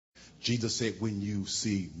Jesus said, when you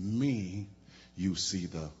see me, you see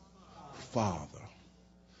the Father.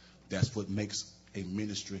 That's what makes a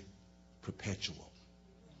ministry perpetual.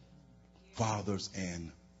 Fathers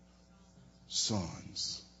and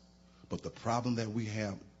sons. But the problem that we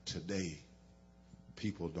have today,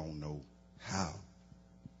 people don't know how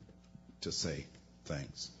to say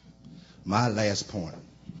thanks. My last point.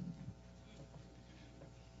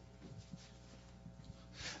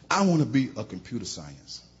 I want to be a computer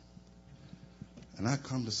science. And I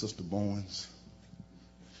come to Sister Bowens.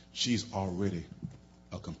 She's already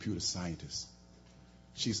a computer scientist.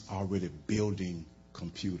 She's already building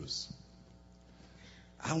computers.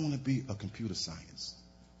 I want to be a computer science.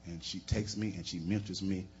 And she takes me and she mentors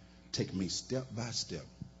me, take me step by step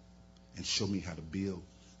and show me how to build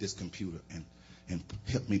this computer and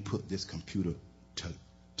help me put this computer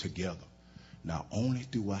together. Not only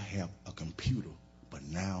do I have a computer, but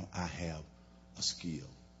now I have a skill.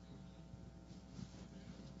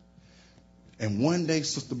 And one day,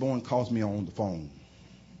 Sister Bowen calls me on the phone.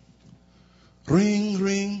 Ring,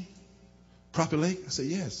 ring. Prophet Lake? I said,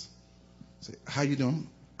 yes. I said, how you doing?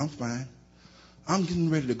 I'm fine. I'm getting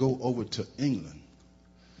ready to go over to England,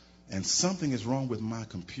 and something is wrong with my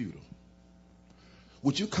computer.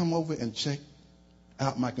 Would you come over and check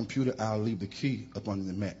out my computer? I'll leave the key up on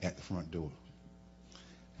the mat at the front door.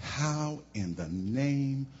 How in the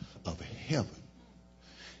name of heaven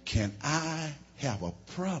can I have a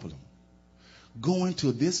problem going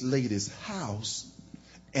to this lady's house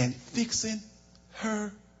and fixing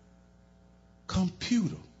her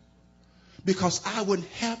computer? Because I wouldn't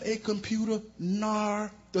have a computer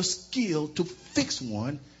nor the skill to fix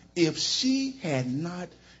one if she had not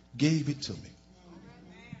gave it to me.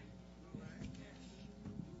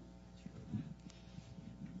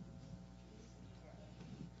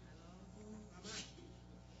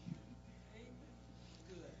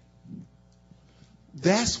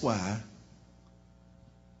 That's why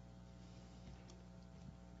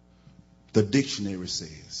the dictionary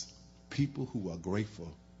says people who are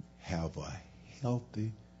grateful have a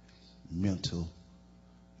healthy mental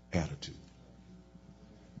attitude.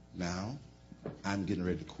 Now, I'm getting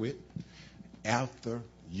ready to quit. After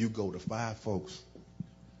you go to 5 folks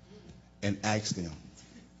and ask them,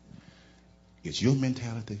 is your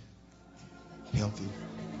mentality healthy?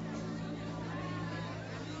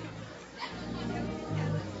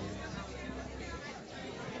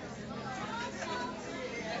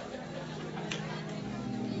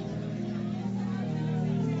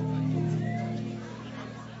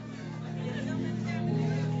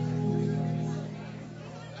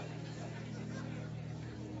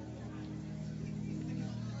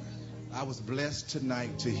 I was blessed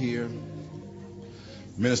tonight to hear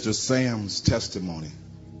Minister Sam's testimony.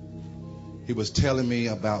 He was telling me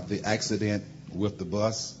about the accident with the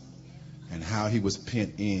bus and how he was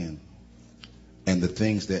pent in and the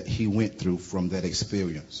things that he went through from that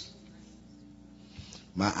experience.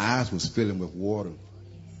 My eyes was filling with water,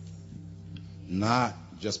 not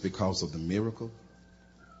just because of the miracle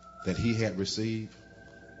that he had received,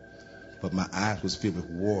 but my eyes was filled with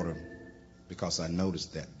water because I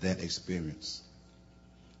noticed that that experience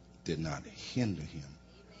did not hinder him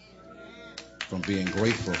from being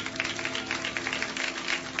grateful.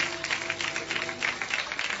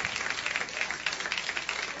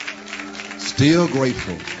 Still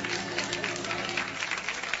grateful.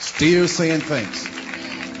 Still saying thanks.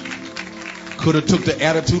 Could have took the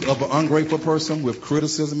attitude of an ungrateful person with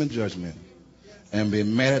criticism and judgment and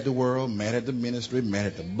been mad at the world, mad at the ministry, mad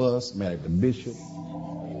at the bus, mad at the bishop,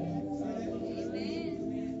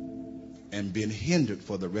 and been hindered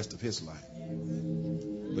for the rest of his life.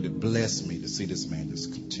 But it blessed me to see this man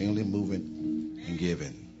just continually moving and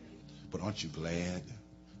giving. But aren't you glad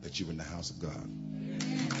that you're in the house of God?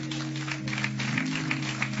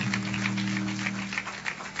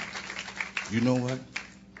 You know what?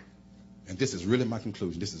 And this is really my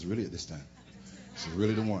conclusion. This is really at this time. This is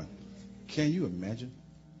really the one. Can you imagine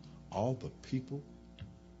all the people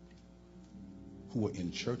who are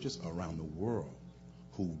in churches around the world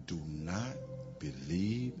who do not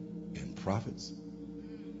believe in prophets,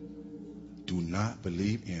 do not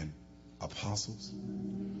believe in apostles?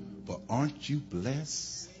 But aren't you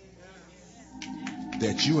blessed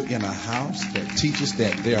that you are in a house that teaches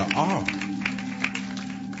that there are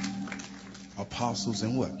apostles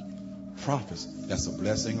and what? Prophets. That's a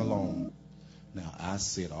blessing alone. Now, I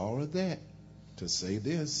said all of that to say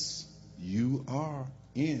this. You are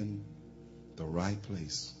in the right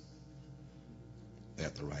place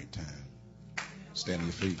at the right time. Stand on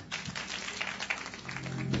your feet.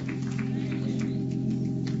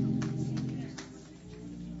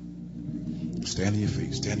 Stand on your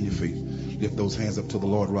feet. Stand on your feet. Lift those hands up to the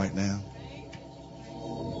Lord right now.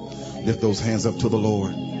 Lift those hands up to the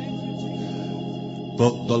Lord.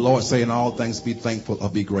 The Lord saying all things be thankful or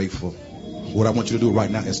be grateful. What I want you to do right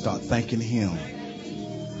now is start thanking him.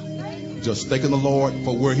 Just thanking the Lord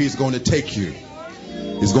for where he's going to take you.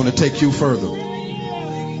 He's going to take you further.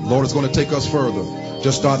 Lord is going to take us further.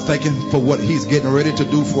 Just start thanking for what he's getting ready to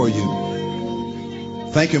do for you.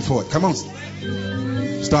 Thank him for it. Come on.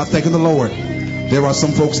 Start thanking the Lord. There are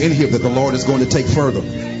some folks in here that the Lord is going to take further.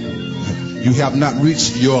 You have not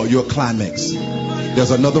reached your climax.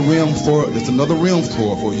 There's another realm for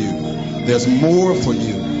you. There's more for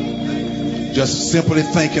you. Just simply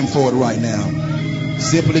thank him for it right now.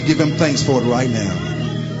 Simply give him thanks for it right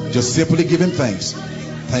now. Just simply give him thanks.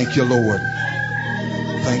 Thank you, Lord.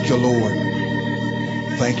 Thank you, Lord.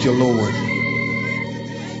 Thank you, Lord.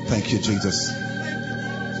 Thank you, Jesus.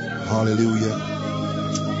 Hallelujah.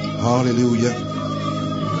 Hallelujah.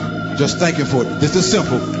 Just thank him for it. This is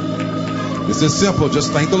simple. This is simple.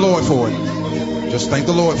 Just thank the Lord for it. Just thank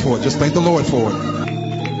the Lord for it. Just thank the Lord for it.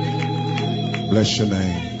 Bless your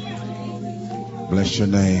name. Bless your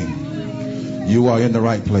name. You are in the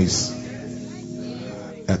right place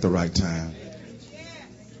at the right time.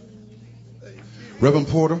 Reverend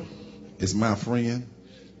Porter is my friend.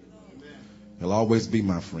 He'll always be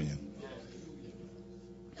my friend.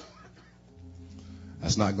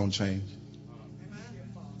 That's not going to change.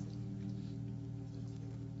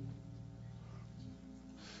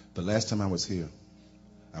 The last time I was here,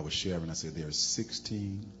 I was sharing. I said there are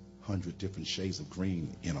 1,600 different shades of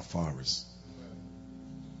green in a forest.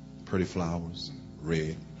 Pretty flowers,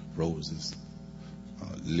 red, roses,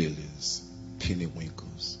 lilies,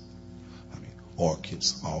 pennywinkles,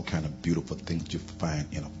 orchids, all kind of beautiful things you find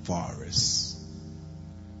in a forest.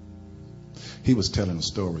 He was telling a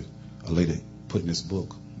story, a lady put in his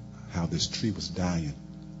book, how this tree was dying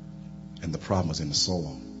and the problem was in the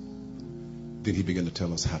soil. Then he began to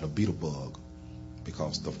tell us how the beetle bug,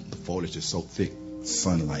 because the foliage is so thick,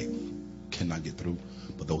 sunlight cannot get through,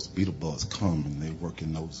 but those beetle bugs come and they work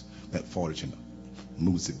in that foliage and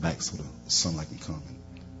moves it back so the sunlight can come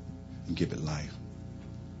and give it life.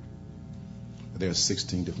 There are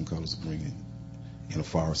 16 different colors of green in a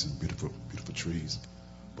forest and beautiful, beautiful trees.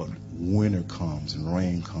 But winter comes and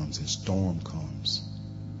rain comes and storm comes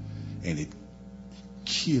and it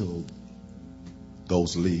killed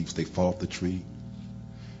those leaves. They fall off the tree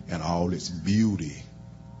and all its beauty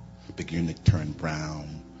begin to turn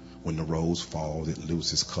brown. When the rose falls, it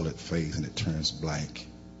loses colored phase and it turns black.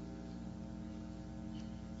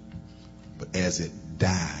 But as it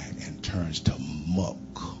died and turns to muck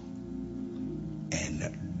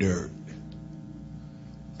and dirt,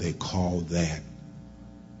 they call that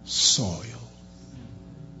soil.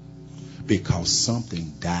 Because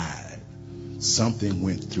something died. Something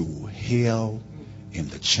went through hell in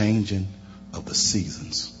the changing of the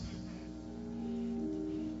seasons.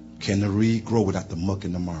 Can the reed grow without the muck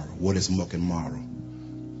and the marrow? What is muck and marrow?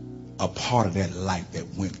 A part of that life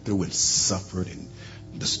that went through and suffered, and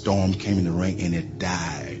the storm came in the rain and it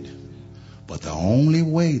died. But the only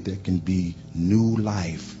way there can be new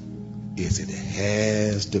life is it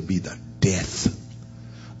has to be the death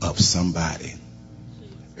of somebody.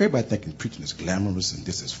 Everybody thinking preaching is glamorous and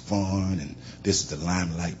this is fun and this is the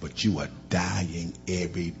limelight, but you are dying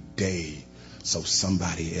every day so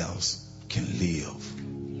somebody else can live.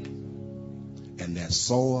 And that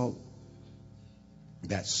soil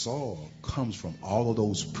comes from all of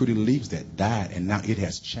those pretty leaves that died, and now it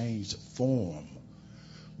has changed form.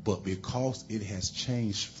 But because it has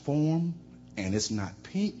changed form and it's not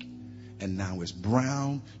pink and now it's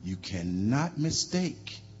brown, you cannot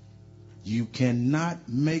mistake. You cannot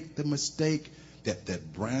make the mistake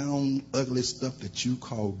that brown, ugly stuff that you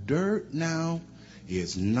call dirt now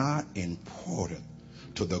is not important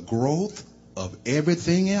to the growth of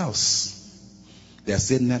everything else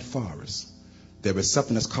that's in that forest. There is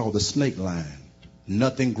something that's called the snake line.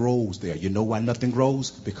 Nothing grows there. You know why nothing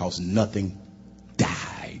grows? Because nothing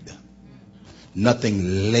died.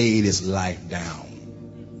 Nothing laid its life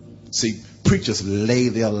down. See, preachers lay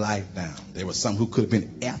their life down. There were some who could have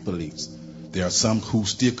been athletes. There are some who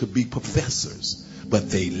still could be professors. But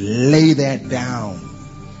they lay that down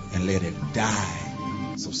and let it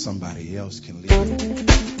die so somebody else can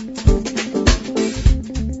live.